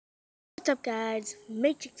What's up, guys?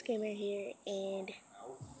 Matrix Gamer here, and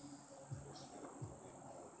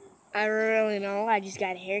I don't really know. I just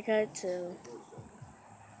got a haircut, so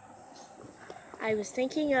I was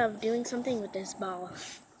thinking of doing something with this ball,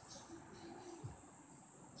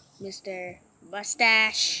 Mr.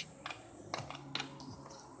 Mustache.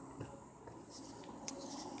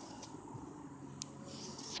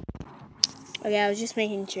 Okay, I was just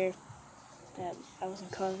making sure that I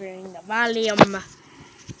wasn't covering the volume.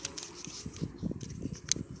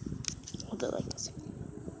 I'll do it like this.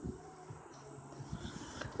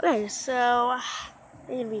 Okay, so I'm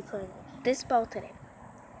gonna be playing this ball today.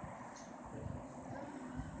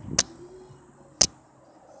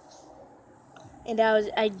 And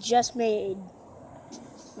I just made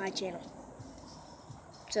my channel.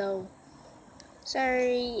 So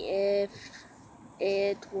sorry if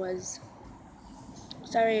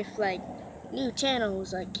like new channel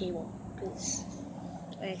was like cable, because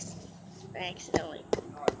I accidentally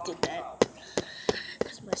did that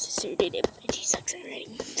because my sister did it, but she sucks at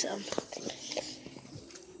writing.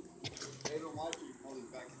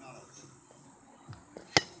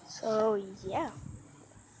 So yeah,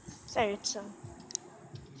 sorry, it's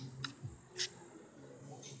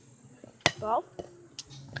well,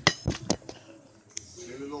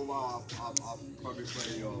 In a little while, I'll probably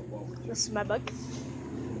play ball with you. this is my book. Did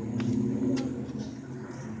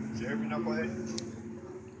you hear me, Knucklehead?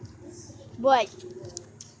 What?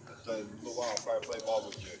 I said in a little while, I'll probably play ball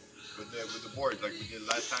with you. With the boards, like we did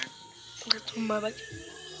last time. That's my book.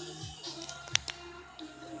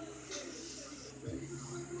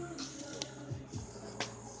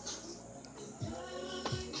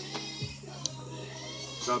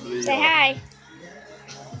 Probably, Say hi.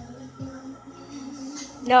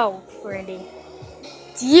 No, Randy.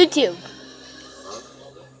 It's YouTube. Huh?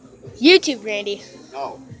 YouTube, Randy.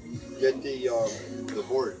 No. Get the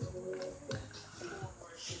board.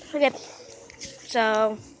 Okay.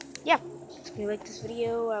 So yeah, if you like this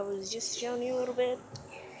video, I was just showing you a little bit,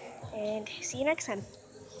 and see you next time.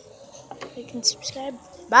 You can subscribe.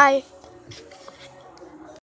 Bye.